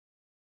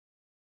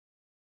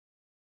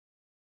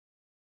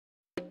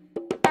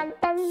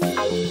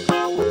Well,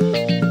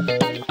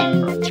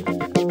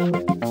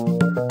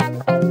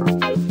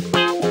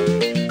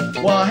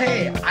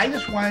 hey, I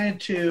just wanted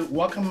to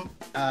welcome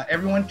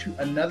everyone to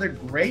another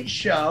great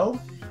show.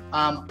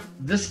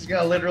 This is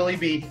going to literally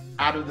be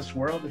out of this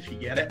world, if you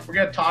get it. We're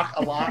going to talk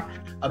a lot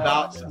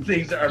about some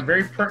things that are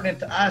very pertinent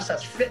to us.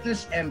 That's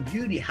fitness and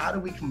beauty. How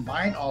do we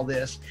combine all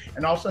this?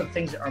 And also the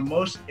things that are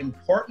most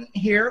important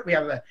here. We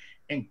have an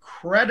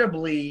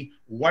incredibly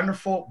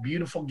wonderful,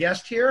 beautiful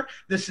guest here.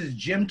 This is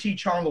Jim T.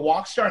 Chong, the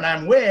Walk Star, and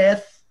I'm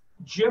with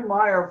Jim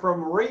Meyer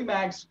from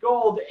Remax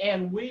Gold,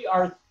 and we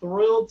are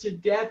thrilled to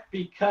death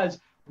because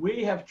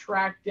we have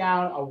tracked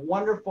down a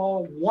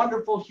wonderful,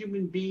 wonderful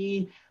human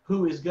being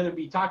who is going to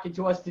be talking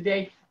to us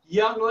today.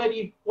 Young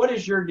lady, what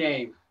is your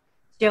name?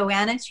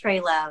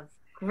 JoannaTrailov.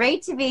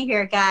 Great to be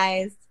here,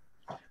 guys.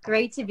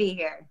 Great to be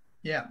here.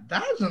 Yeah,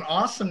 that is an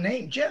awesome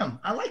name. Jim,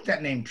 I like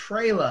that name,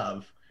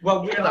 Trailov.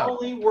 Well, we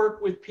only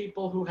work with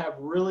people who have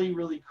really,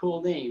 really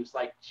cool names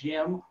like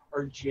Jim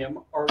or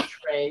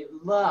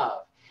Trailov.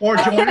 Or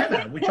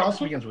Joanna, which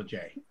also begins with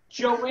J.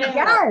 Joanna.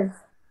 Yes.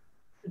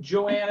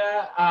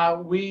 Joanna,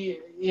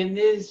 we, in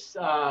this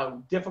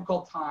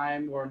difficult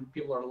time where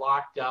people are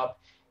locked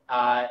up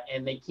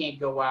and they can't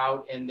go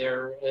out, and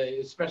they're,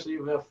 especially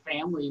if a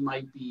family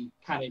might be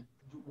kind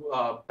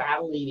of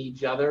battling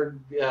each other,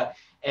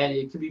 and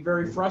it can be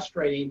very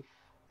frustrating.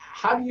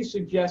 How do you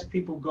suggest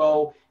people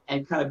go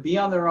and kind of be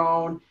on their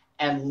own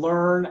and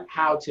learn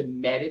how to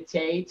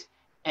meditate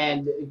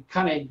and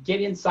kind of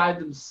get inside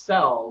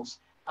themselves?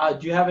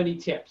 Do you have any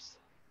tips?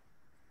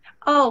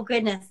 Oh,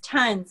 goodness,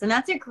 tons. And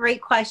that's a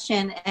great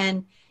question.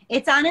 And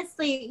it's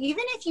honestly,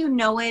 even if you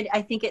know it,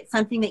 I think it's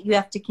something that you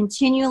have to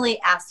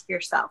continually ask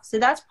yourself. So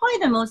that's probably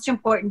the most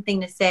important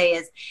thing to say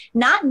is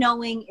not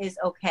knowing is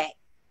okay.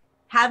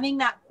 Having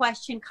that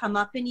question come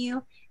up in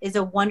you is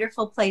a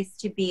wonderful place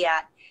to be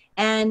at.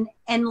 And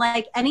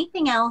like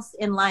anything else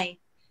in life,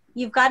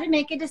 you've got to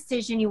make a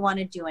decision you want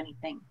to do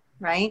anything.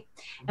 Right?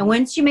 And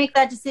once you make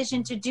that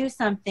decision to do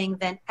something,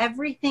 then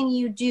everything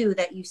you do,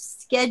 that you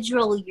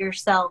schedule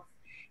yourself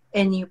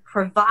and you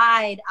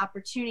provide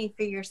opportunity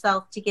for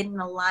yourself to get in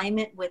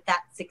alignment with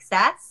that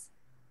success,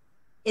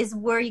 is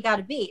where you got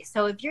to be.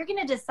 So if you're going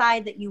to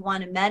decide that you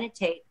want to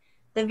meditate,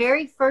 the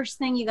very first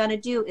thing you got to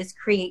do is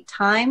create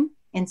time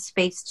and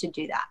space to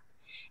do that.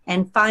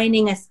 And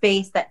finding a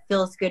space that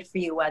feels good for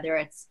you, whether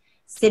it's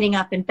sitting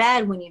up in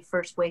bed when you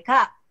first wake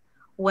up,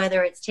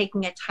 whether it's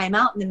taking a time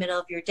out in the middle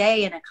of your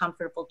day in a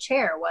comfortable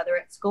chair, whether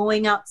it's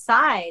going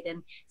outside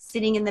and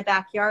sitting in the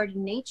backyard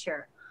in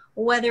nature,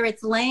 whether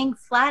it's laying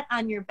flat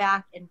on your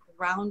back and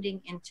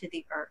grounding into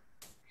the earth.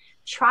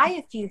 Try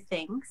a few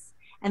things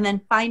and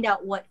then find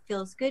out what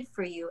feels good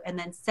for you, and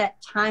then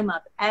set time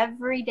up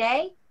every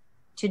day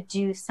to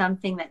do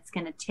something that's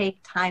going to take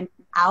time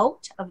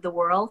out of the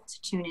world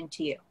to tune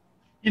into you.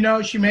 You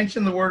know, she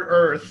mentioned the word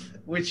earth,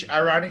 which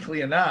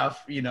ironically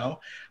enough, you know,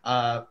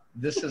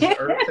 this is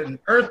Earth and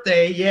Earth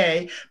Day,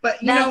 yay. But,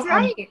 That's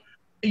right.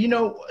 You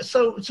know,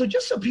 so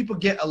just so people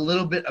get a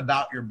little bit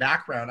about your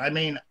background, I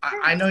mean,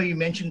 I know you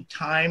mentioned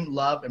time,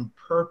 love, and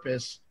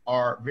purpose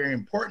are very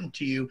important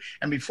to you.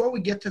 And before we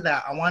get to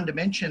that, I wanted to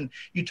mention,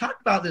 you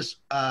talked about this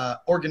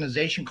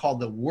organization called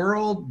the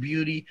World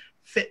Beauty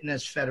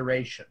Fitness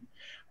Federation.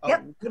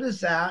 Yep. What is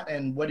that,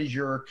 and what is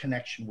your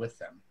connection with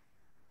them?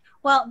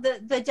 Well, the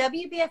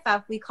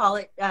WBFF, we call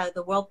it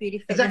the World Beauty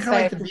Fitness. Is that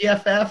kind of like the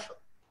BFF?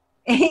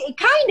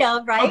 Kind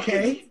of, right?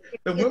 Okay.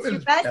 It's your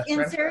best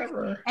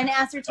insert and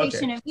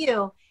assertion of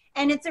you.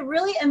 And it's a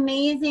really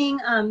amazing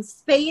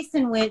space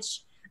in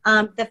which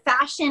the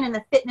fashion and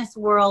the fitness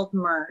world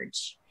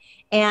merge.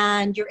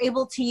 And you're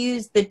able to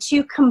use the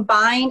two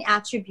combined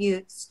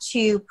attributes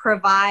to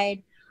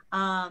provide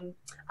a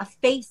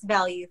face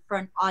value for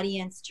an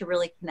audience to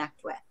really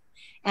connect with.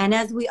 And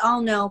as we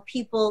all know,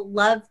 people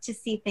love to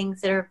see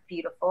things that are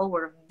beautiful.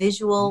 We're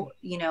visual,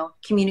 you know,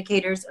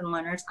 communicators and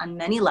learners on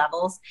many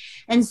levels.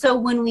 And so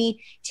when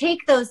we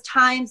take those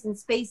times and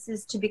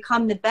spaces to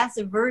become the best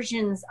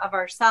versions of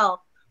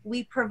ourselves,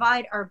 we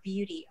provide our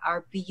beauty,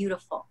 our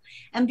beautiful.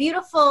 And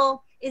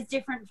beautiful is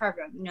different for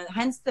everyone. You know,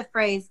 hence the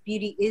phrase,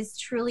 beauty is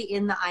truly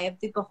in the eye of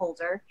the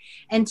beholder.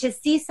 And to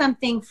see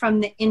something from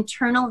the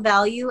internal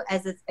value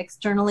as it's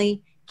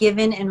externally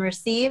given and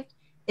received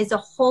is a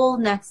whole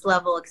next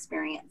level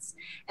experience.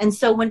 And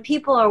so when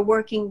people are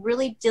working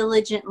really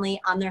diligently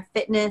on their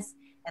fitness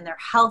and their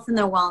health and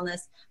their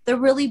wellness, they're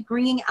really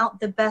bringing out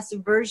the best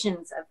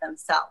versions of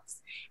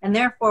themselves. And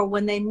therefore,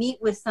 when they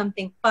meet with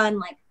something fun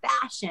like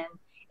fashion,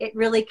 it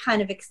really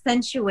kind of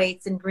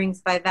accentuates and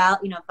brings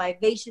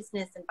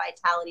vivaciousness and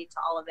vitality to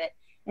all of it.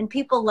 And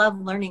people love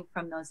learning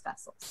from those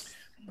vessels.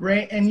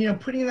 Great. And, you know,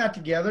 putting that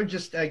together,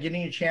 just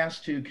getting a chance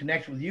to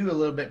connect with you a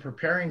little bit,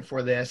 preparing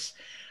for this,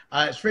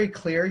 it's very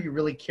clear you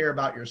really care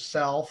about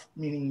yourself,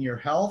 meaning your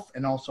health,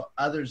 and also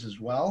others as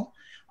well.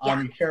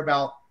 You care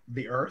about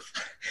the earth.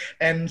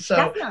 And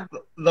so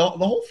the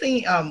whole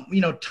thing, you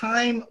know,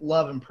 time,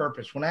 love, and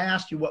purpose. When I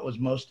asked you what was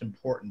most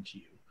important to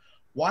you,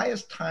 why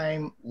is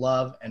time,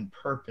 love, and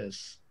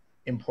purpose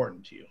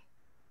important to you?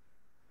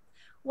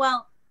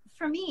 Well,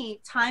 for me,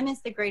 time is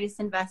the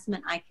greatest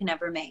investment I can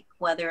ever make,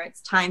 whether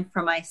it's time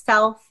for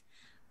myself,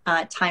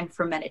 time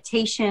for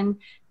meditation,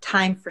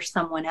 time for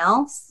someone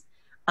else,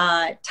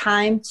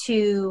 time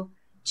to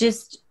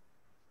just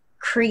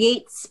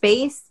create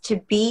space to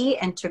be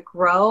and to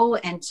grow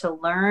and to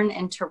learn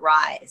and to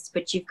rise.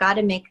 But you've got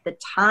to make the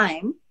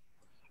time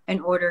in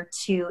order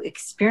to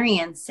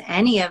experience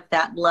any of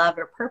that love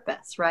or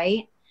purpose,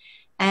 right?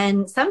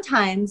 And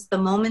sometimes the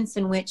moments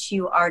in which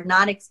you are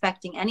not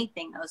expecting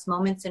anything, those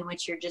moments in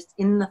which you're just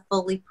in the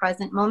fully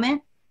present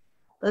moment,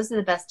 those are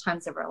the best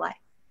times of our life.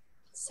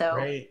 So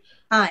Great.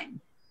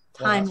 time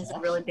Well, is a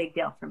really big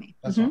deal for me.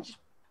 That's awesome.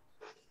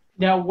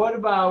 Now, what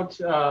about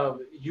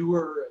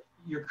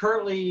you're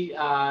currently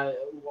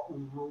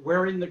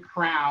wearing the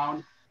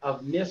crown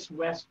of Miss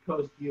West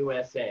Coast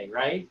USA,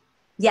 right?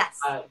 Yes.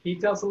 Can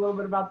you tell us a little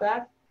bit about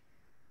that?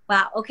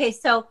 Wow. Okay.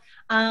 So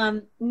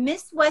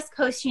Miss West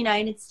Coast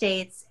United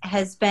States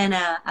has been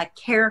a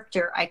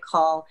character, I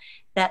call,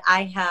 that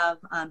I have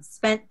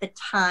spent the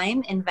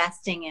time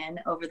investing in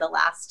over the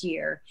last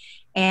year.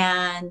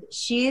 And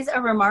she's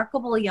a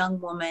remarkable young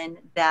woman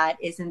that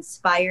is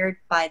inspired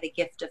by the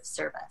gift of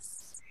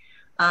service.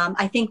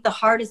 I think the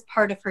hardest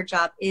part of her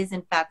job is,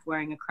 in fact,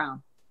 wearing a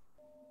crown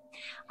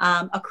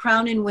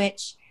in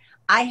which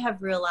I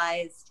have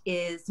realized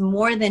is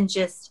more than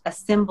just a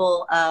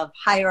symbol of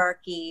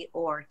hierarchy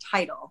or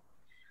title.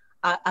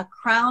 A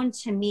crown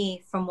to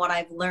me, from what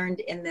I've learned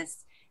in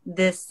this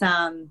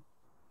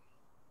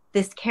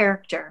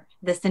character,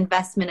 this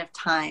investment of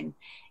time,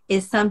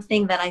 is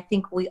something that I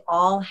think we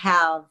all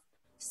have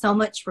so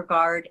much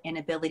regard and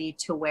ability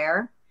to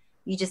wear.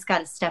 You just got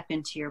to step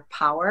into your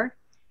power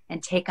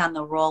and take on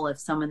the role of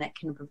someone that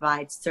can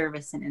provide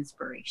service and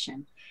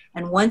inspiration.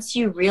 And once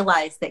you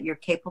realize that you're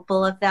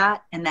capable of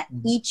that, and that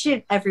each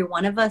and every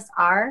one of us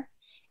are,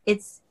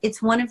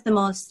 it's one of the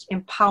most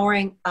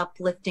empowering,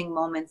 uplifting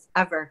moments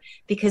ever.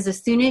 Because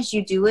as soon as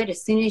you do it,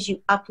 as soon as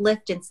you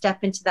uplift and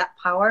step into that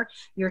power,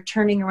 you're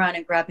turning around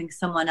and grabbing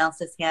someone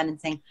else's hand and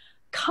saying,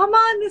 come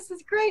on, this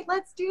is great,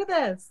 let's do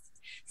this.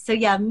 So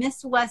yeah,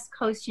 Miss West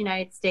Coast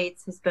United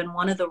States has been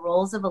one of the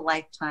roles of a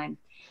lifetime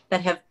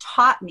that have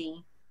taught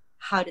me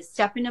how to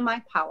step into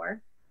my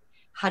power,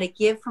 how to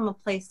give from a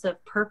place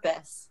of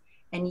purpose,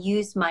 and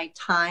use my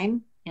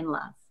time in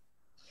love.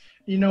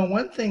 You know,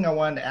 one thing I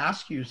wanted to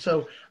ask you,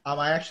 so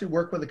I actually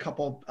work with a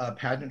couple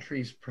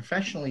pageantries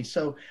professionally.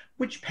 So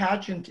which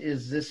pageant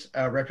is this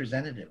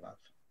representative of?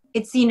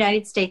 It's the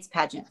United States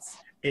pageants.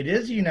 It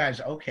is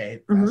United.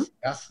 Okay.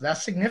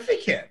 That's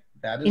significant.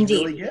 That is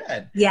Indeed. Really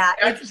good. Yeah.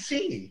 I can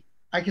see.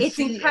 It's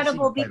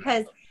incredible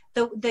because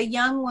the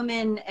young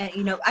women,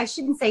 I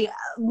shouldn't say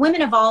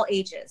women of all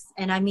ages.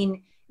 And I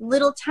mean,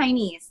 little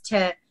tinies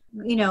to,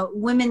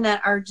 women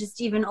that are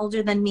just even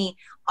older than me,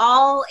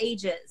 all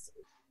ages.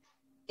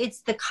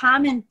 It's the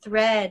common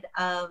thread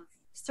of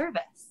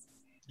service.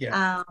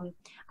 Yeah.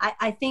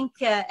 I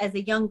think as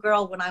a young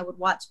girl, when I would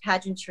watch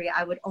pageantry,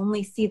 I would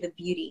only see the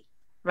beauty,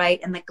 right?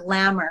 And the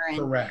glamour.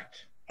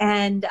 Correct.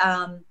 And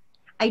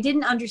I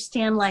didn't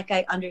understand, like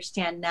I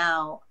understand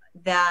now,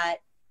 that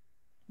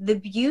the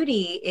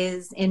beauty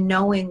is in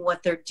knowing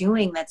what they're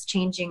doing that's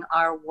changing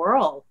our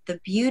world. The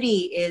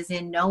beauty is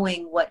in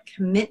knowing what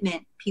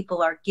commitment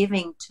people are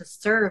giving to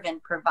serve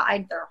and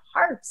provide their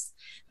hearts,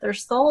 their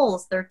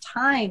souls, their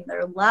time,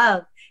 their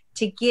love,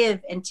 to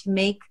give and to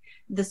make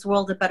this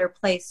world a better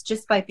place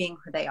just by being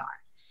who they are.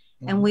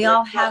 And we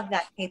all have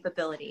that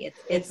capability.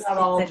 It's not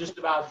all just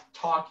about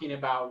talking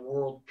about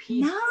world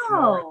peace.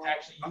 No. It's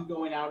actually you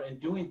going out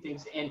and doing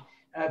things. And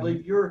I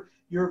believe you're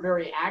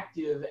very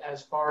active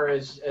as far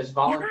as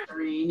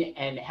volunteering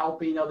and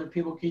helping other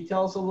people. Can you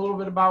tell us a little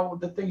bit about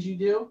the things you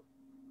do?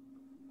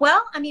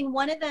 Well, I mean,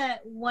 one of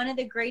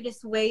the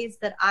greatest ways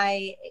that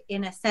I,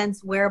 in a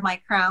sense, wear my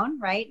crown,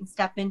 right, and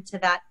step into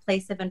that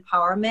place of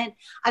empowerment,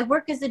 I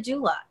work as a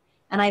doula,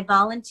 and I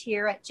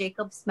volunteer at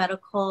Jacobs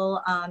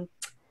Medical,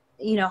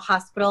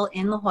 Hospital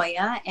in La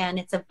Jolla, and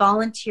it's a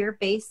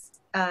volunteer-based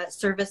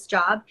service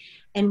job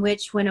in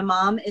which when a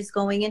mom is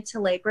going into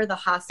labor, the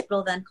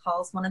hospital then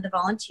calls one of the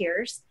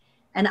volunteers,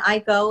 and I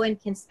go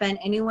and can spend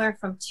anywhere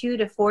from 2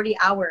 to 40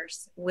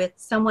 hours with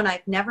someone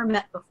I've never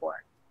met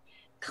before,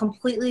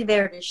 completely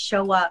there to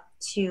show up,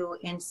 to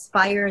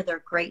inspire their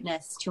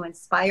greatness, to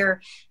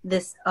inspire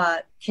this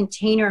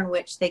container in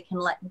which they can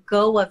let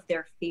go of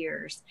their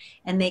fears,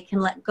 and they can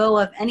let go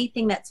of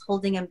anything that's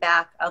holding them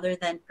back other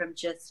than from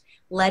just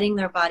letting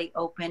their body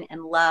open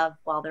and love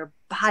while their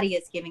body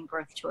is giving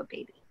birth to a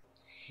baby.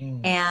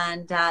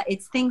 And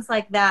it's things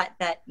like that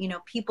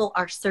people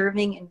are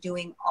serving and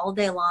doing all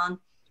day long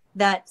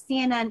that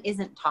CNN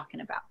isn't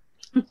talking about.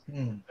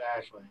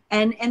 Exactly.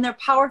 And they're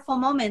powerful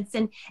moments.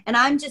 And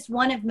I'm just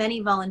one of many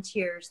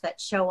volunteers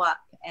that show up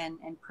and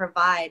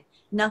provide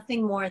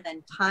nothing more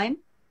than time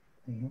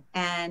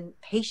and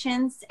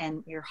patience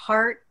and your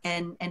heart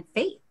and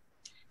faith,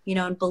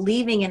 and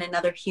believing in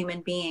another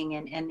human being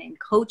and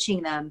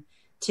coaching them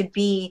to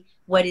be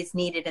what is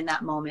needed in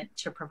that moment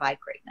to provide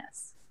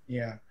greatness.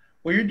 Yeah.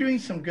 Well, you're doing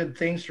some good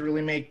things to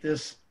really make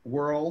this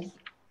world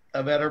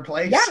a better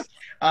place. Yeah.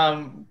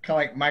 Kind of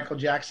like Michael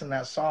Jackson,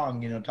 that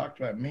song, talked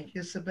about make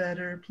us a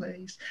better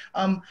place.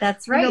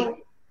 That's right.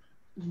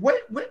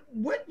 What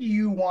do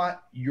you want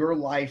your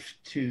life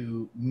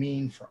to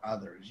mean for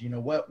others?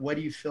 What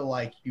do you feel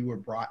like you were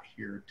brought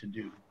here to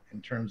do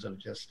in terms of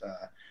just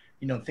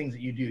things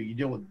that you do? You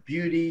deal with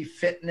beauty,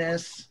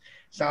 fitness.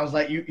 Sounds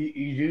like you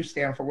do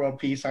stand for world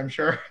peace, I'm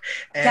sure,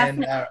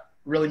 and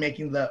really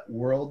making the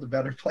world a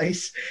better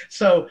place.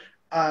 So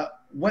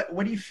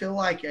what do you feel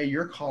like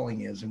your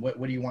calling is, and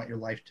what do you want your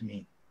life to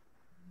mean?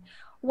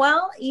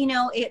 Well,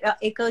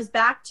 it goes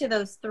back to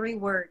those 3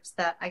 words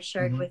that I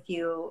shared with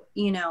you,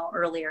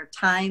 earlier: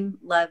 time,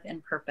 love,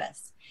 and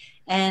purpose.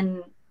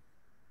 And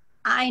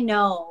I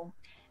know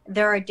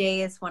there are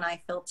days when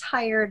I feel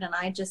tired and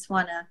I just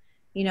want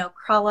to,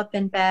 crawl up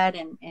in bed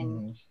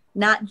and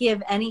not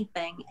give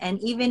anything. And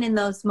even in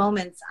those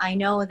moments, I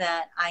know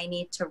that I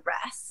need to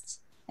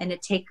rest and to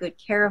take good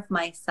care of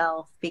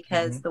myself,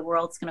 because the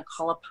world's going to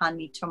call upon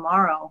me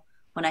tomorrow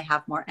when I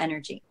have more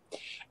energy.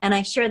 And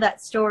I share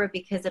that story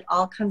because it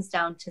all comes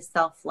down to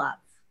self-love.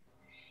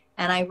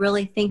 And I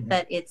really think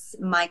that it's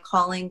my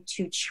calling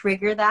to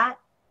trigger that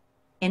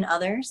in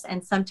others.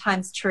 And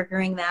sometimes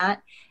triggering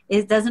that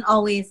doesn't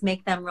always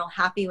make them real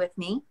happy with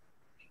me,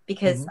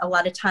 because a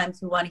lot of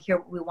times we want to hear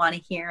what we want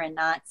to hear and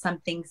not some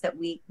things that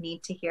we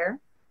need to hear.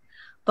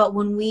 But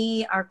when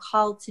we are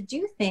called to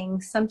do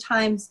things,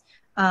 sometimes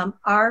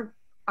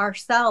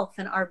ourself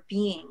and our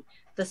being,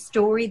 the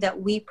story that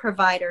we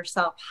provide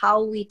ourselves,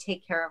 how we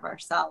take care of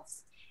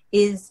ourselves,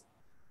 is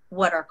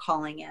what our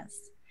calling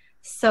is.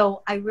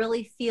 So I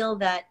really feel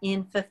that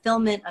in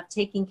fulfillment of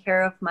taking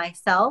care of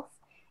myself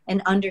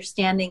and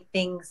understanding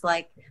things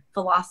like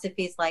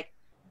philosophies like,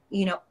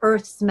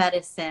 Earth's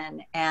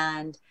medicine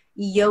and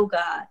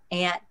yoga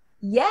and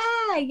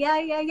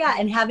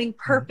and having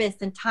purpose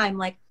and time.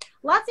 Like,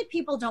 lots of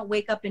people don't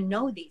wake up and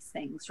know these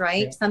things,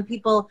 right? Yeah. Some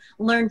people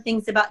learn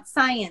things about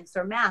science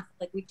or math,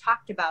 like we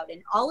talked about,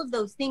 and all of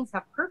those things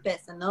have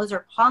purpose, and those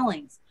are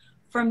callings.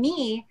 For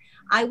me,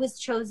 I was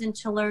chosen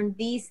to learn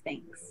these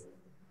things.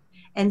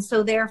 And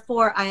so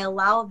therefore I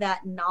allow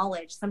that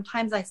knowledge.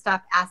 Sometimes I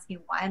stop asking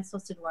why I'm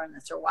supposed to learn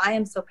this or why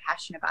I'm so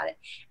passionate about it.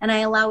 And I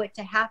allow it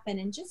to happen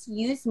and just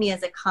use me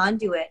as a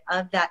conduit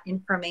of that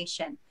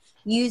information.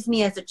 Use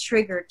me as a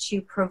trigger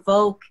to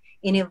provoke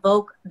and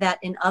evoke that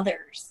in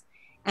others.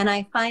 And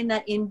I find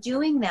that in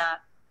doing that,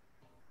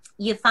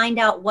 you find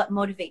out what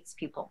motivates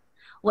people,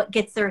 what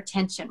gets their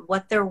attention,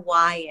 what their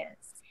why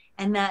is.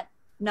 And that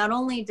not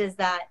only does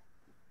that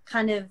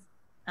kind of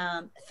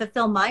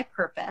fulfill my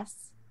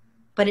purpose,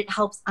 but it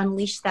helps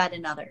unleash that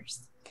in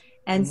others.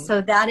 And so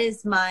that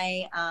is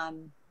my,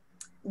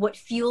 what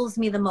fuels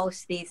me the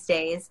most these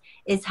days,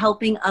 is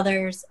helping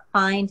others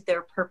find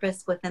their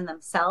purpose within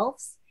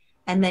themselves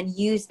and then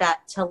use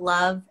that to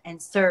love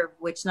and serve,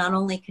 which not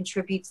only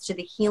contributes to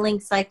the healing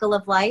cycle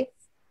of life,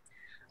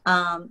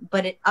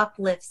 but it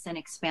uplifts and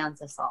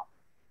expands us all.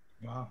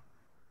 Wow.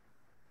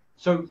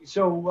 So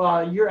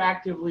you're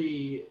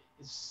actively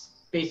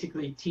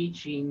basically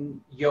teaching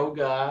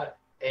yoga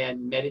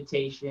and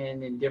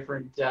meditation and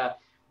different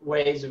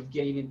ways of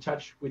getting in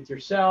touch with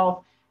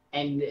yourself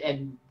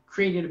and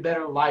creating a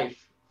better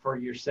life for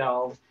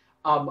yourself.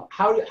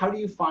 How do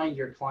you find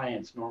your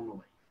clients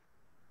normally?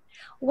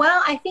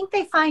 Well, I think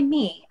they find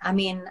me. I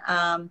mean,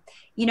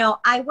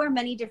 I wear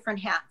many different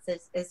hats,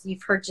 as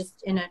you've heard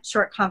just in a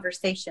short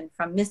conversation,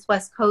 from Miss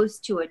West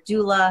Coast to a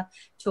doula,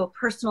 to a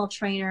personal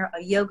trainer,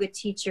 a yoga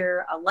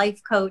teacher, a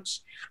life coach.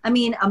 I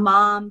mean, a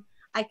mom.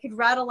 I could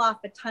rattle off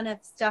a ton of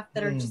stuff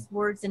that are just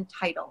words and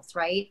titles,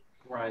 right?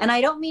 Right. And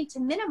I don't mean to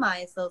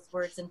minimize those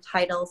words and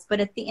titles, but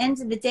at the end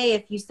of the day,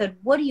 if you said,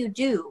 what do you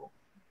do?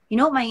 You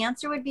know what my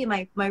answer would be,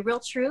 my real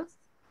truth?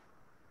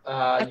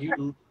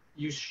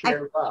 You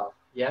share love,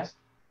 yes?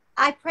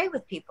 I pray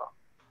with people.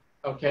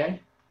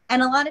 Okay.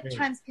 And a lot of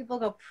times people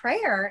go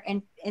prayer,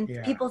 and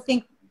people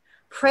think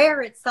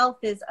prayer itself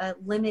is a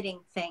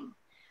limiting thing.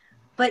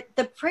 But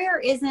the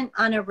prayer isn't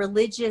on a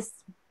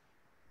religious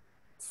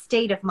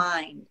state of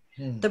mind.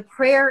 The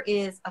prayer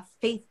is a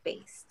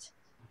faith-based.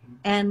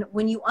 And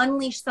when you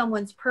unleash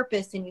someone's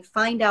purpose and you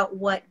find out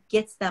what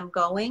gets them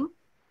going,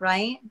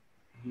 right?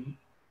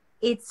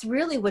 It's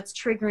really what's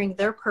triggering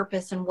their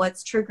purpose and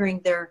what's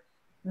triggering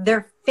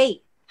their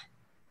faith.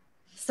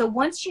 So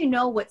once you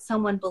know what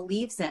someone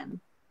believes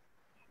in,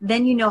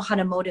 then you know how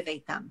to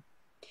motivate them.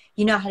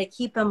 You know how to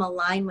keep them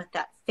aligned with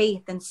that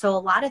faith. And so a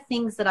lot of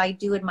things that I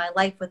do in my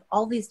life with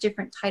all these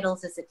different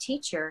titles as a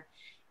teacher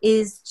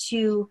is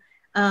to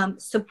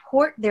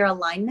support their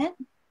alignment.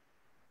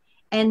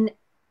 And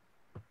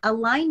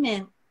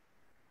alignment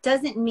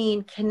doesn't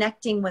mean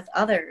connecting with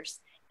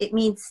others. It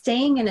means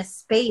staying in a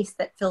space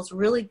that feels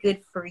really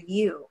good for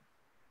you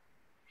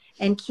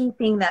and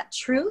keeping that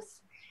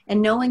truth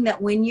and knowing that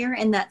when you're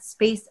in that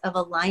space of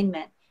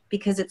alignment,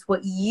 because it's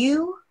what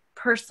you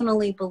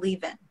personally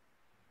believe in,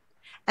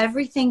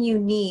 everything you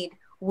need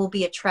will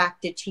be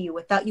attracted to you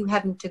without you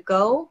having to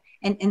go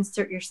and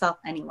insert yourself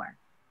anywhere.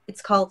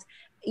 It's called,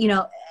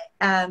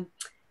 a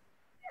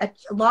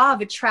law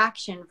of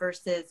attraction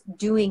versus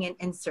doing and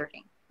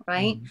inserting,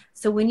 right?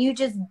 So when you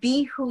just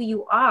be who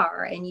you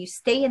are and you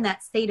stay in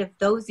that state of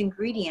those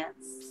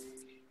ingredients,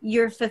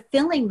 you're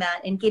fulfilling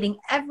that and getting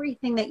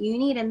everything that you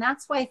need. And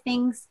that's why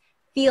things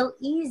feel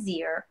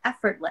easier,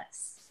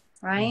 effortless,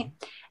 right?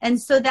 And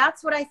so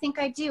that's what I think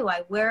I do.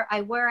 I wear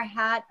a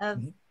hat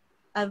of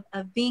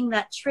being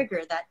that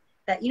trigger,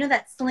 that, you know,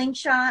 that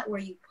slingshot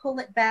where you pull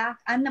it back.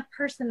 I'm the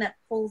person that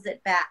pulls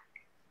it back.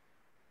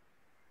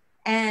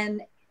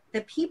 And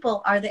the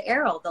people are the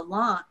arrow, the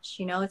launch,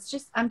 you know,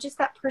 I'm just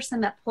that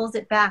person that pulls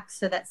it back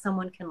so that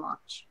someone can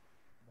launch.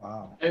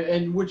 Wow.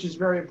 And which is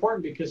very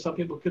important because some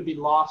people could be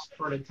lost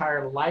for an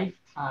entire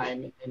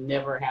lifetime and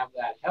never have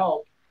that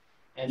help.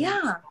 And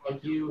yeah.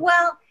 Like you.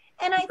 Well,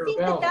 and I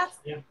think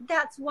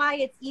that's why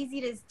it's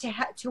easy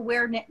to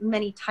wear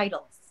many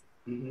titles,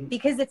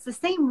 because it's the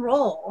same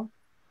role.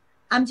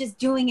 I'm just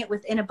doing it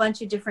within a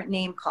bunch of different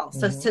name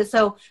calls.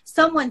 So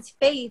someone's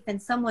faith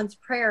and someone's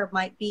prayer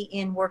might be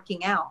in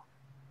working out.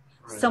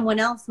 Right. Someone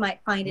else might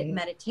find it in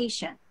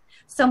meditation.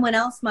 Someone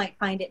else might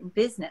find it in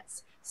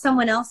business.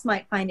 Someone else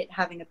might find it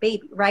having a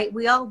baby, right?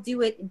 We all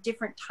do it in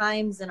different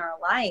times in our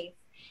life.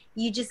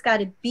 You just got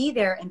to be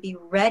there and be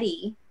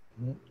ready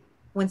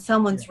when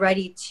someone's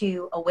ready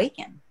to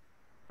awaken.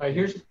 All right,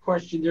 here's the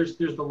question. There's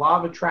the law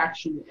of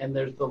attraction and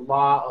there's the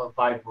law of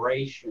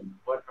vibration.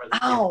 What are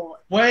the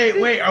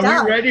wait, are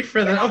we ready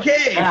for the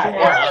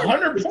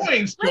 100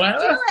 points,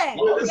 Joanna?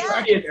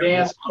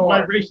 Advanced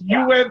vibration.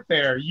 You went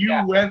there.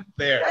 You went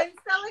there. I'm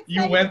so excited.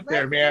 You went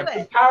there, man.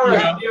 The power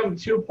of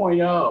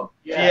 2.0.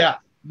 Yeah.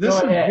 This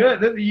is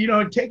good. You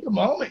know, take a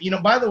moment. You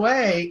know, by the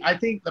way, I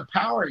think the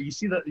power, you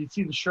see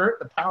the shirt,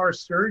 the power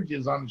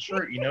surges on the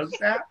shirt. You notice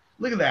that?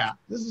 Look at that.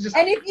 This is just,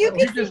 and if you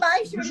can see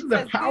my shirt, this is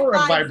the power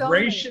of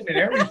vibration and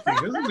everything.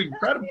 This is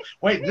incredible.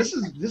 Wait, this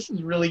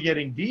is really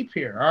getting deep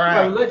here. All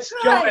right.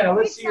 Joanna,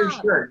 let's see your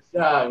shirt.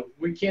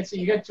 We can't see.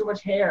 You got too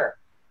much hair.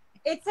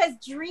 It says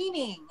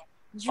dreaming,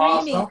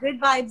 awesome. Good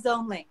vibes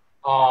only.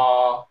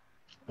 Oh,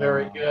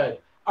 very good.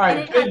 All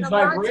right, good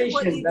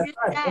vibration. That's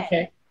right.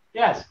 Okay.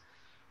 Yes.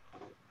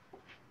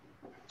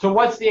 So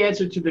what's the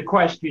answer to the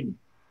question?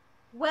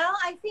 Well,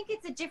 I think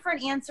it's a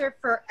different answer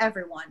for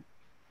everyone.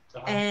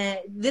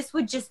 And this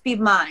would just be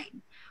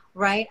mine,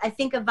 right? I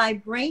think a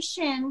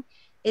vibration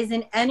is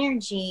an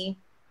energy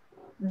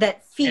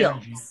that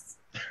feels.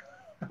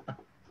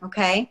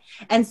 Okay.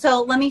 And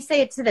so let me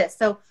say it to this.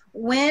 So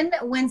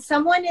when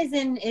someone is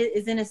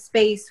in a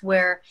space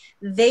where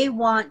they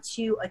want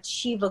to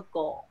achieve a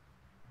goal.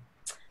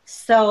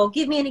 So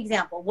give me an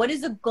example. What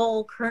is a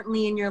goal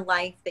currently in your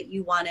life that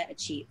you want to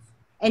achieve?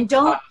 And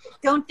don't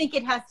think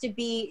it has to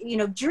be, you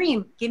know,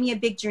 dream. Give me a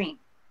big dream.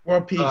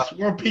 World peace.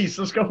 World peace.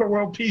 Let's go for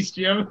world peace,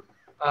 Jim.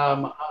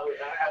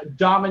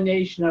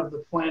 Domination of the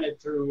planet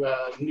through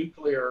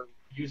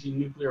using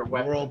nuclear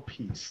weapons. World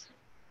peace.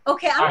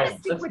 Okay, I'm going to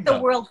stick with the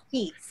world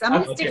peace.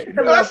 I'm going to stick with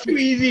the world peace. That's too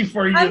easy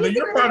for you.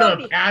 You're part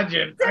of a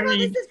pageant. No,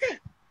 this is great.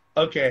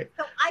 Okay.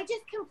 So I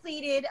just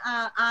completed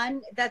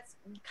that's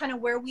kind of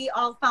where we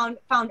all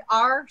found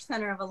our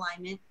center of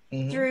alignment.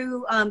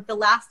 Through the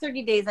last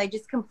 30 days, I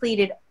just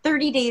completed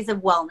 30 days of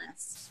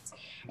wellness.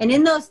 And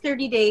in those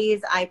 30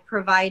 days, I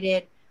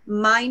provided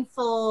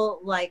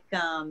mindful,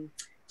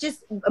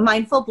 just a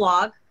mindful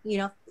blog, you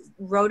know,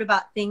 wrote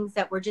about things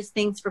that were just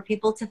things for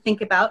people to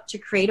think about to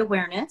create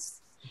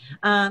awareness.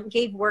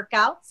 Gave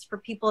workouts for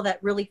people that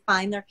really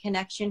find their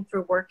connection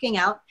for working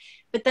out.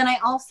 But then I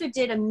also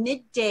did a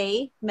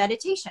midday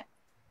meditation.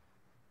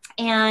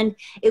 And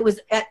it was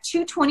at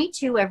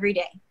 2:22 every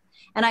day.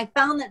 And I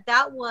found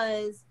that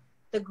was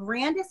the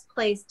grandest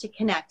place to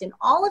connect. And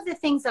all of the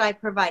things that I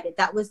provided,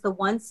 that was the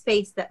one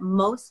space that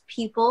most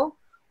people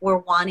were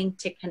wanting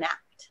to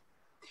connect.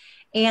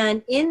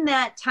 And in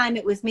that time,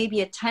 it was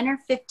maybe a 10 or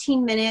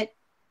 15 minute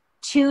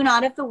tune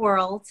out of the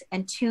world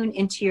and tune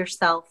into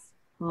yourself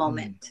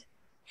moment.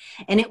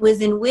 And it was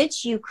in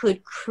which you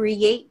could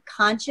create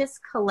conscious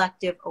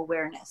collective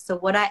awareness. So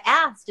what I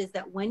asked is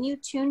that when you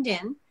tuned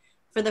in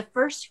for the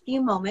first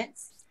few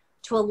moments,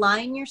 to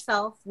align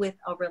yourself with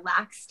a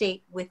relaxed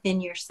state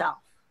within yourself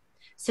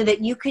so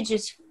that you could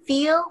just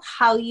feel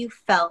how you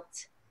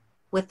felt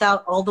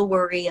without all the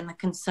worry and the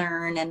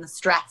concern and the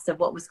stress of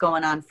what was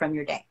going on from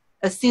your day,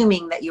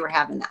 assuming that you were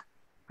having that,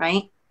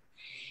 right?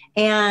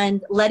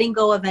 And letting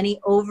go of any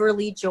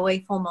overly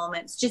joyful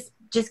moments,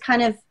 just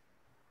kind of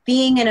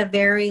being in a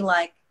very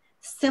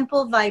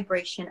simple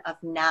vibration of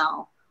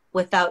now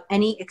without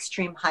any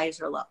extreme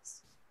highs or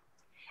lows.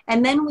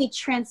 And then we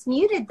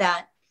transmuted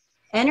that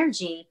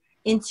energy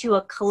into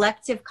a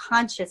collective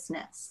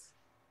consciousness.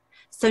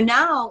 So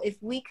now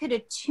if we could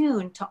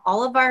attune to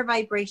all of our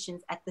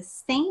vibrations at the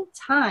same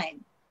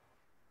time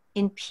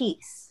in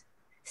peace,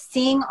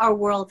 seeing our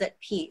world at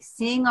peace,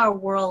 seeing our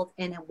world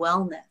in a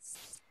wellness,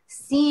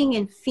 seeing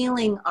and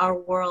feeling our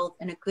world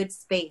in a good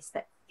space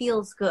that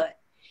feels good.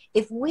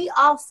 If we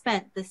all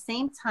spent the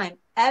same time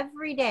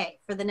every day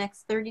for the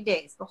next 30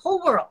 days, the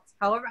whole world,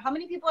 however, how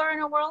many people are in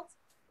our world?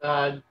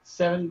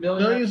 7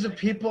 billion. Billions of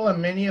people,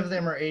 and many of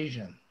them are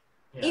Asian.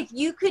 Yeah.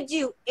 We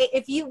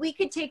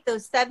could take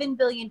those 7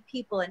 billion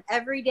people and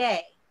every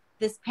day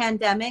this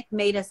pandemic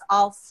made us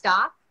all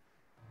stop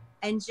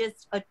and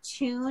just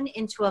attune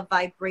into a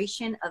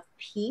vibration of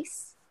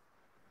peace,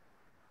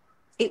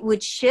 it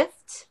would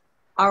shift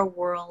our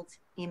world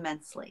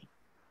immensely.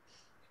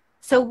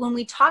 So when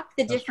we talk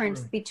the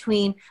difference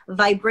between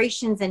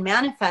vibrations and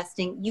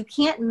manifesting, you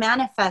can't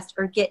manifest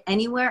or get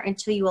anywhere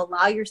until you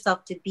allow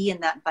yourself to be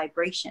in that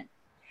vibration.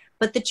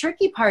 But the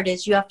tricky part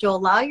is you have to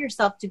allow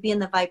yourself to be in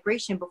the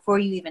vibration before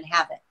you even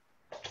have it.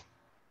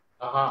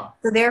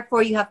 So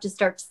therefore you have to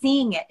start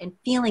seeing it and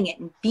feeling it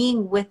and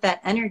being with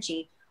that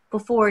energy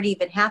before it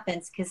even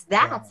happens, because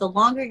that's the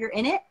longer you're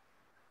in it,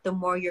 the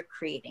more you're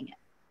creating it.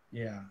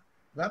 Yeah.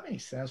 That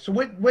makes sense. So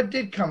what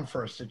did come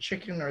first, the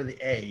chicken or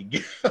the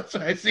egg?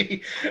 So I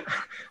see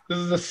this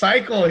is a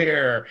cycle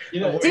here. You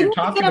know, what you're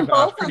talking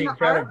about is pretty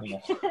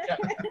incredible.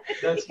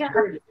 That's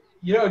true.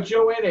 You know,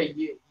 Joanna,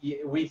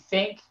 we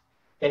think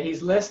that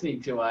he's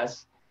listening to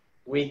us.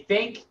 We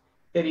think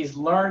that he's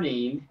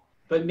learning,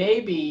 but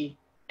maybe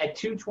at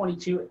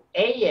 2:22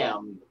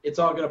 a.m., it's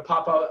all going to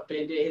pop up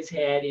into his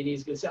head, and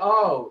he's going to say,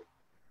 oh,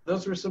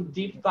 those were some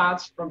deep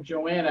thoughts from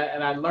Joanna,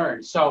 and I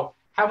learned. So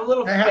have a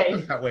little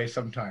faith that way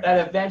sometimes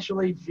that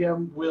eventually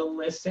Jim will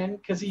listen,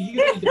 because he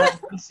usually does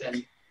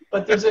listen,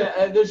 but there's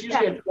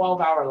usually a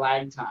 12-hour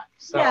lag time.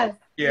 So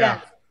you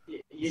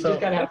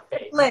just gotta have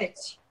faith.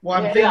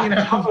 Well, I'm thinking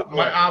of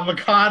my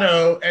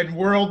avocado and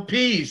world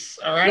peace.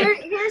 All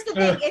right. Here's the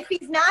thing: if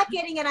he's not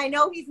getting it, I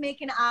know he's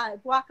making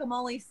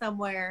guacamole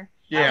somewhere.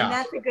 Yeah, and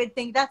that's a good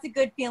thing. That's a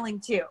good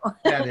feeling too.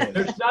 That is.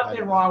 There's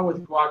nothing wrong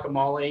with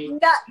guacamole.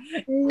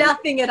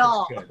 Nothing at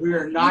all. We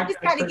are not. You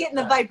just got to get in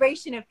the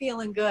vibration of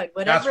feeling good.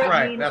 Whatever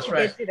it means. That's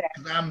right.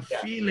 I'm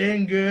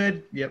feeling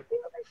good. Yep.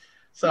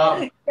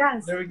 So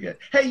very good.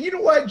 Hey, you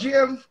know what,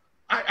 Jim?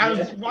 I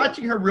was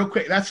watching her real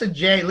quick. That's a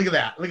J. Look at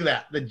that. Look at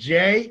that. The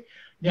J.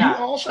 You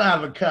also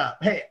have a cup.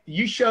 Hey,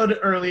 you showed it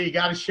earlier. You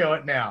got to show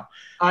it now.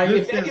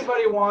 If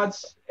anybody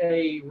wants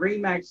a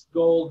Remax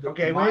Gold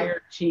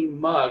Meyer team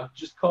mug,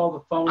 just call the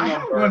phone number. I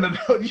have one of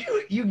those.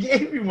 You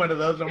gave me one of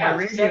those on my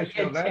radio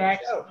show.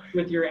 Text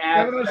with your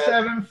address.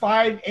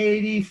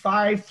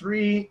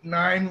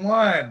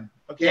 707-580-5391.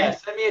 Okay. Yeah,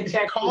 send me a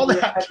text. Call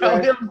that.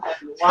 Tell him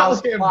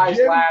Jim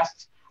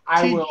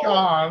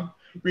Chong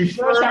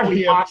refer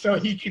him so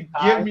he could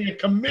give me a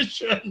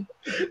commission.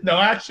 No,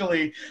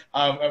 actually,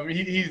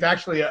 he's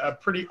actually a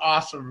pretty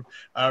awesome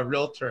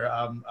realtor.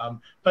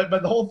 But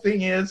the whole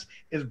thing is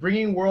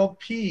bringing world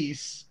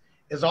peace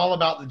is all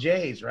about the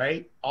J's,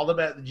 right? All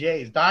about the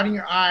J's. Dotting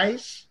your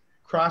I's,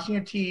 crossing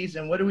your T's,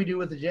 and what do we do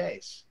with the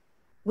J's?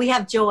 We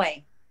have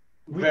joy.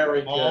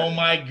 Very good. Oh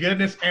my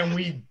goodness, and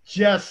we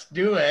just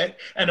do it.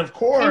 And of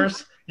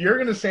course, you're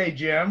going to say,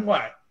 Jim,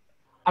 what?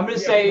 I'm going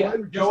to say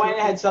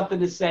Joanna had something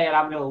to say, and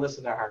I'm going to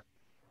listen to her.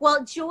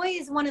 Well, joy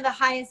is one of the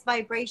highest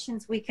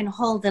vibrations we can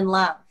hold in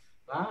love.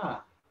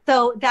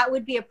 So that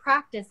would be a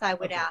practice I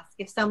would ask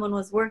if someone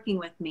was working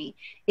with me,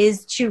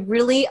 is to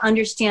really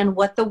understand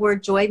what the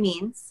word joy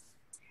means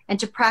and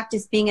to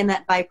practice being in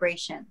that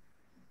vibration.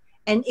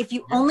 And if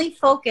you only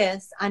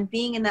focus on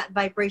being in that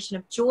vibration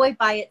of joy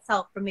by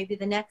itself for maybe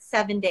the next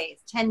 7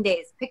 days, 10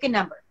 days, pick a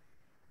number,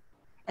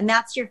 and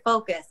that's your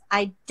focus,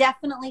 I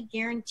definitely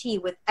guarantee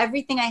with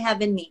everything I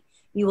have in me,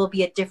 you will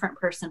be a different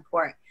person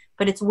for it.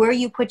 But it's where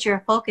you put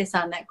your focus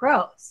on that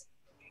grows.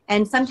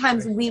 And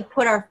sometimes we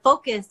put our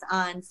focus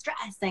on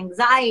stress,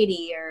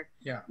 anxiety, or,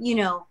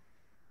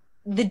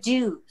 the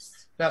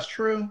do's. That's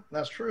true.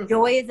 That's true.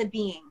 Joy is a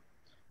being.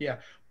 Yeah.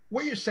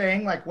 What you're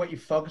saying, like what you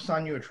focus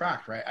on, you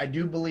attract, right? I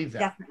do believe that.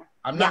 Definitely.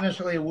 I'm not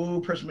necessarily a woo-woo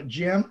person, but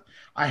Jim,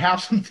 I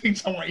have some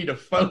things I want you to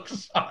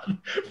focus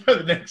on for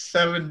the next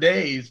 7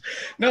 days.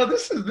 No,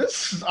 this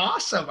is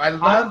awesome. I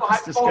love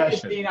this discussion. I'm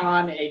focusing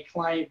on a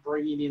client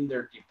bringing in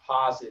their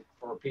deposit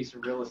for a piece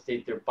of real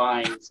estate they're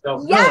buying.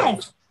 So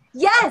yes,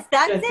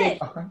 that's it.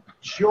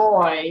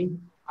 Joy.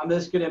 I'm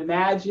just going to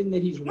imagine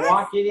that he's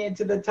walking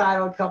into the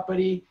title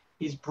company.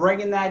 He's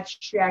bringing that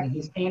check.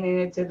 He's handing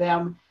it to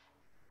them,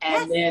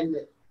 and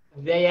then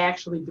they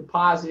actually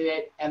deposit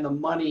it, and the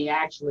money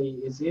actually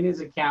is in his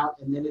account,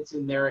 and then it's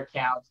in their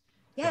account,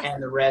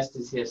 and the rest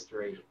is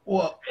history.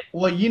 Well,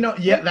 that's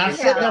it.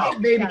 That's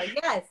it, baby.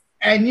 Yes.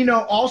 And,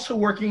 also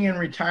working in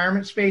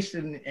retirement space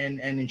and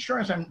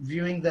insurance, I'm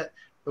viewing that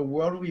the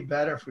world will be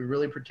better if we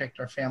really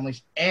protect our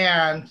families,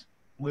 and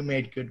we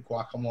made good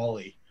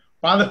guacamole.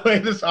 By the way,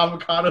 this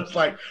avocado is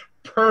like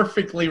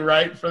perfectly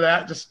right for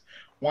that. Just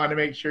want to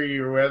make sure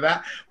you're aware of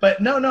that. But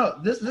no,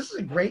 this is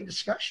a great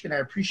discussion. I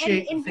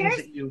appreciate the things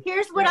that you.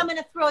 Here's what I'm going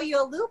to throw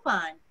you a loop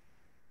on.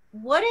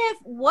 What if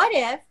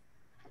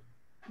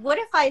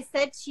I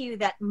said to you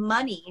that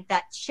money,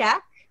 that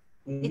check,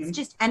 it's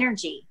just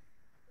energy.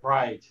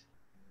 Right.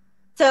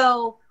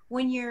 So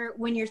when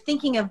you're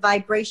thinking of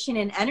vibration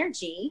and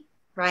energy,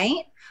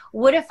 right?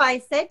 What if I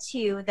said to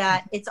you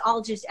that it's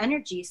all just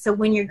energy? So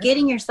when you're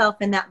getting yourself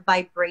in that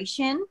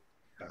vibration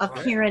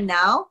of here and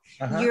now,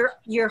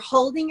 you're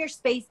holding your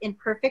space in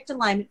perfect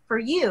alignment for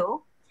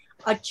you,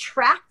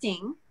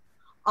 attracting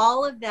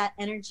all of that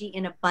energy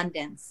in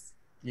abundance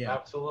Yeah.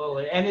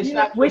 Absolutely. And it's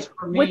not with, just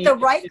for me. with the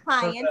right it's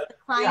clients, for the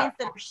clients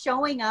that are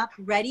showing up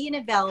ready and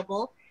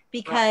available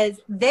because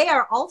they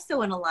are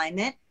also in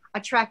alignment,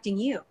 attracting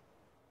you.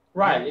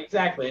 Right,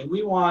 exactly. And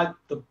we want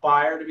the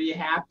buyer to be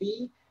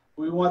happy.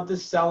 We want the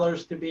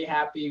sellers to be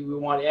happy. We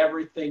want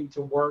everything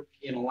to work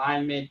in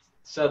alignment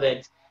so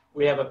that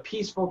we have a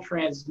peaceful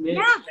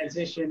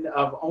transition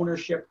of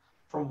ownership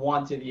from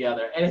one to the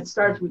other. And it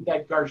starts with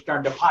that gosh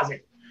darn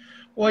deposit.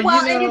 Well,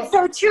 and it's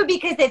so true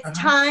because it's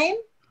time,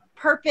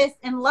 purpose,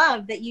 and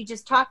love that you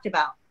just talked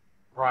about.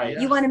 Right.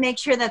 You want to make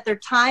sure that their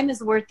time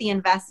is worth the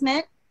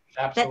investment.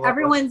 Absolutely. That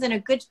everyone's in a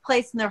good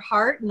place in their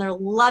heart and they're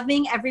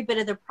loving every bit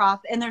of their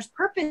profit, and there's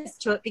purpose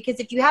to it, because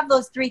if you have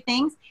those three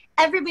things,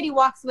 everybody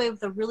walks away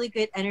with a really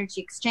good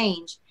energy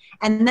exchange,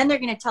 and then they're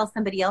going to tell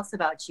somebody else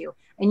about you,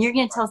 and you're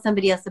going to tell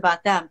somebody else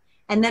about them,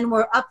 and then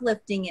we're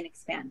uplifting and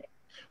expanding.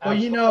 Well,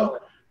 you know,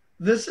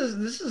 this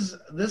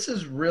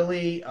is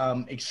really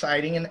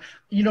exciting, and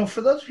you know,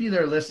 for those of you that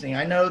are listening,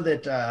 I know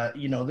that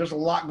you know, there's a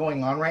lot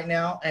going on right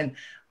now, and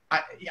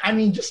I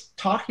mean, just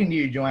talking to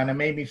you, Joanna,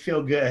 made me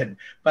feel good.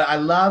 But I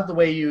love the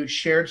way you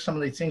shared some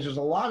of these things. There's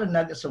a lot of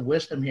nuggets of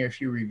wisdom here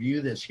if you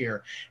review this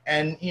here.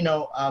 And, you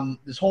know,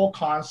 this whole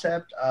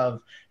concept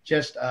of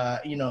just,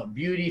 you know,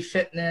 beauty,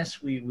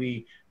 fitness,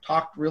 we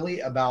talked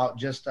really about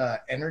just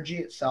energy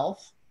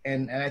itself.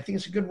 And I think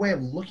it's a good way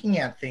of looking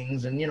at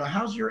things. And, you know,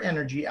 how's your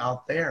energy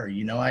out there?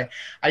 You know, I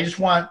just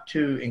want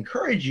to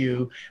encourage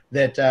you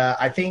that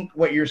I think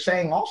what you're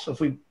saying also, if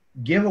we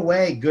give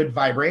away good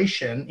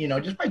vibration, you know,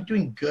 just by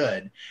doing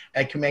good,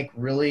 it can make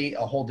really a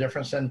whole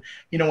difference. And,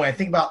 you know, when I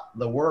think about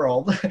the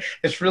world,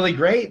 it's really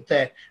great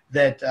that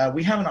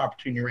we have an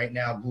opportunity right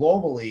now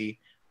globally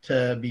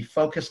to be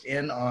focused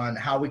in on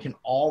how we can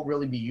all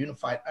really be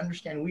unified.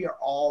 Understand we are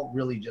all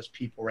really just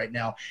people right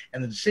now.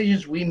 And the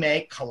decisions we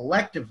make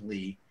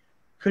collectively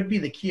could be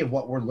the key of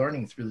what we're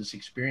learning through this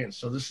experience.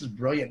 So this is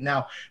brilliant.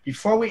 Now,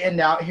 before we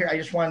end out here, I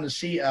just wanted to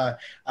see,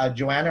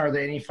 Joanna, are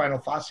there any final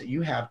thoughts that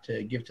you have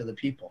to give to the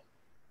people?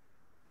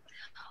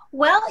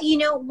 Well, you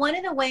know, one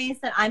of the ways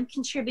that I'm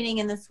contributing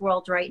in this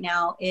world right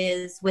now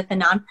is with a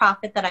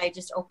nonprofit that I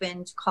just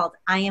opened called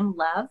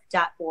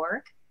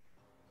IamLove.org.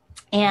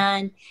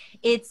 And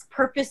it's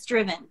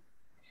purpose-driven.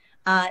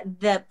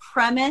 The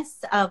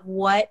premise of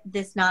what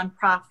this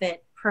nonprofit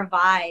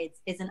provides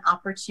is an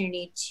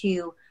opportunity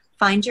to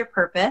find your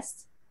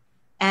purpose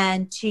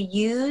and to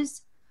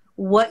use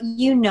what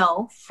you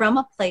know from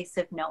a place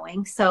of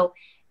knowing. So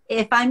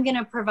if I'm going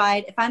to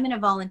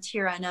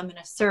volunteer and I'm going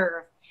to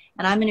serve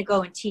and I'm going to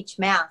go and teach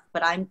math,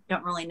 but I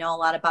don't really know a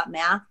lot about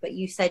math, but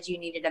you said you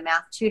needed a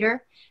math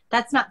tutor,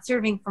 that's not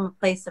serving from a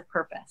place of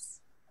purpose.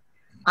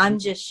 I'm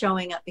just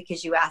showing up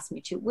because you asked me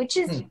to, which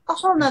is a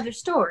whole nother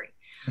story.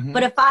 Mm-hmm.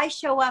 But if I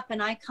show up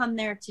and I come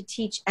there to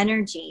teach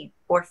energy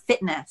or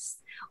fitness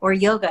or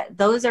yoga,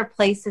 those are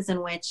places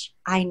in which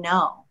I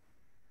know,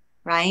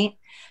 right?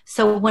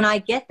 So when I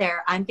get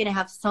there, I'm going to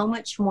have so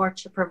much more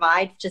to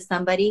provide to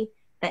somebody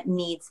that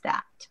needs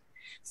that.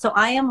 So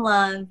I Am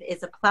Love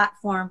is a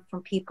platform for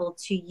people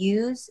to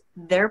use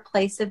their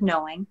place of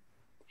knowing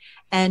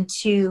and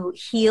to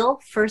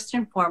heal first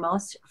and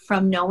foremost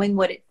from knowing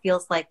what it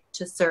feels like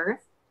to serve.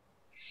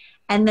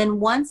 And then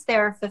once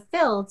they're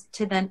fulfilled,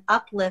 to then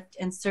uplift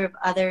and serve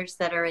others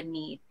that are in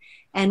need.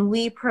 And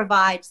we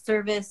provide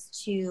service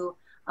to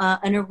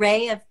an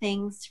array of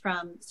things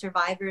from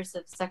survivors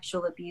of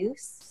sexual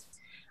abuse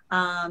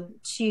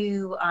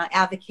to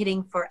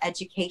advocating for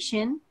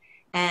education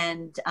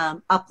and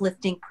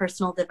uplifting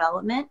personal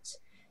development,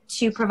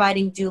 to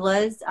providing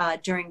doulas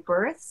during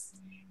births,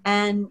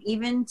 and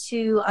even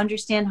to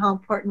understand how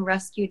important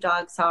rescue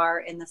dogs are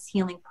in this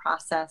healing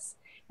process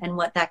and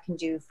what that can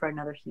do for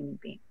another human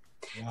being.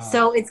 Wow.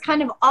 So it's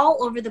kind of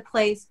all over the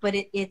place, but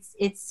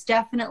it's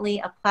definitely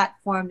a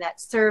platform that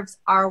serves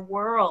our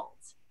world.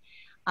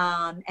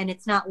 And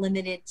it's not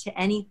limited to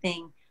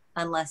anything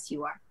unless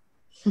you are.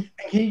 Can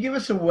you give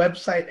us a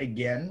website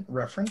again,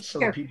 reference, so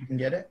that people can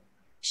get it?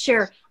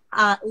 Sure.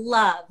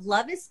 Love.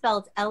 Love is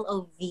spelled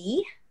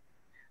L-O-V,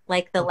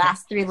 like the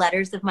last three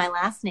letters of my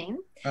last name.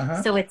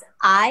 So it's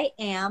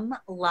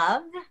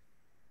IamLove,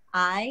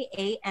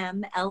 IamLove.org.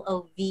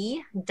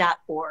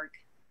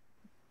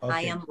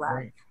 I Am Love.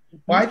 Great.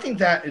 Well, I think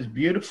that is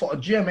beautiful.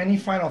 Jim, any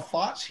final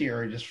thoughts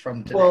here just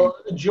from today? Well,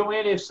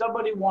 Joanna, if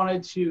somebody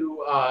wanted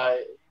to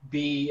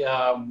be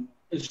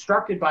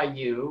instructed by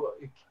you,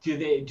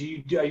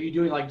 are you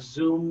doing like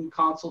Zoom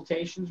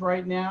consultations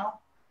right now?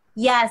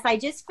 Yes, I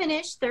just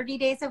finished 30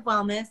 Days of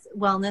Wellness,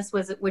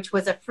 which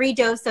was a free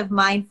dose of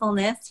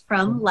mindfulness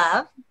from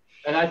Love.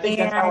 And I think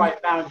that's how I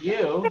found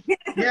you.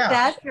 Yeah,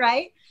 that's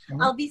right.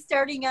 I'll be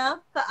starting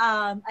up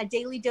a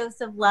daily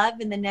dose of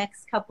love in the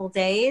next couple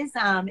days,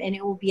 and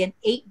it will be an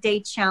 8-day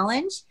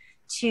challenge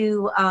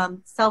to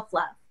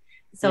self-love.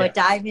 So a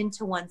dive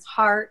into one's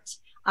heart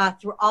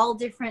through all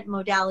different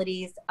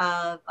modalities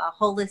of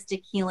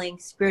holistic healing,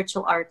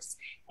 spiritual arts,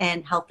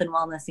 and health and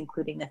wellness,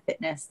 including the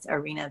fitness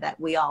arena that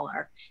we all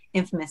are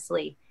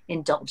infamously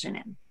indulgent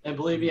in. And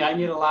believe me, I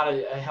need a lot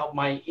of help.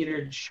 My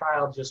inner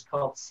child just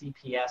called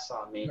CPS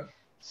on me.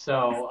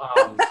 So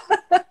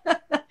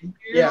you're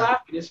Yeah.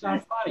 laughing. It's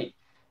not funny.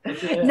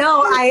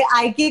 No,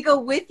 I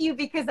giggle with you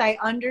because I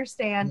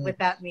understand what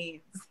that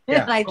means.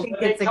 Yeah. And I When think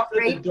they it's a come to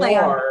great the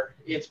plan. door,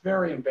 it's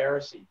very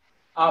embarrassing.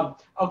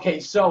 Okay,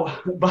 so,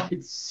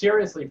 but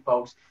seriously,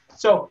 folks,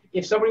 so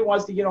if somebody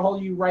wants to get a hold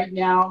of you right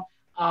now,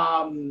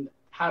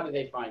 how do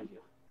they find you?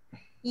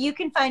 You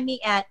can find me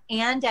at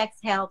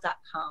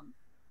andexhale.com.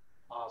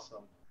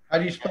 Awesome. How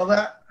do you spell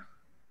that?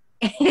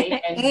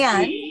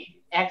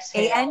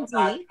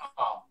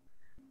 ANDexhale.com.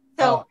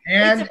 So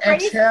and it's a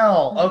phrase-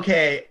 exhale.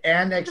 Okay,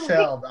 and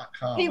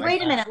exhale.com. Hey,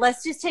 wait a minute.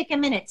 Let's just take a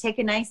minute. Take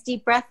a nice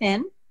deep breath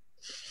in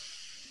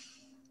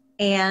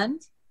and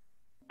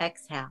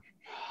exhale.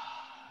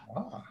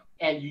 Wow.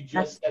 And you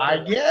just I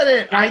get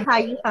it. That's how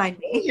you find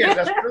me. Yeah,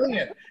 that's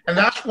brilliant. And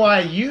that's why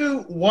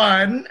you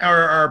won or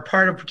are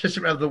part of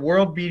participant of the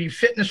World Beauty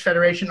Fitness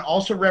Federation,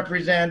 also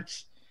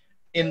represents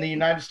in the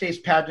United States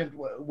pageant.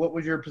 What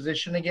was your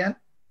position again?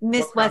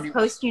 Miss West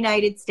Coast,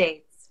 United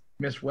States.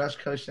 Miss West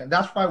Coast. And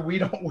that's why we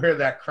don't wear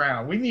that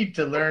crown. We need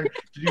to learn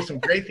to do some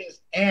great things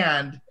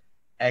and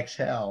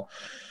exhale.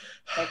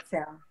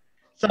 Exhale.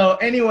 So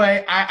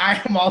anyway,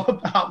 I am all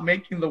about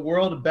making the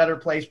world a better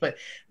place, but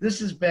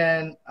this has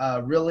been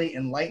really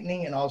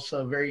enlightening and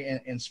also very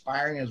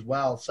inspiring as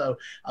well. So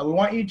we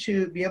want you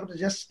to be able to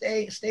just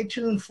stay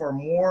tuned for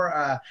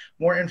more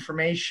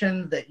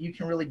information that you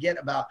can really get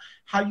about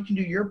how you can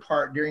do your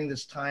part during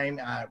this time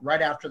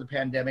right after the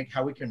pandemic,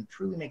 how we can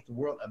truly make the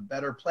world a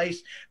better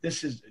place.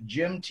 This is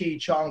Jim T.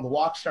 Chong, the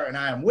Walk Star, and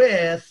I am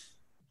with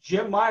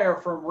Jim Meyer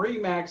from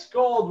Remax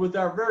Gold with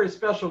our very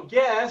special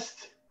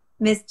guest,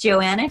 Miss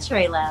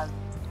JoannaTrailov.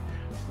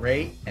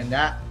 Great. And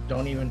that,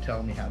 don't even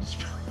tell me how to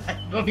spell it.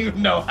 I don't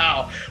even know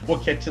how. We'll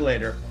catch you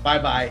later.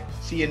 Bye-bye.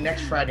 See you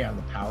next Friday on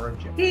The Power of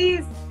Jim.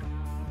 Peace.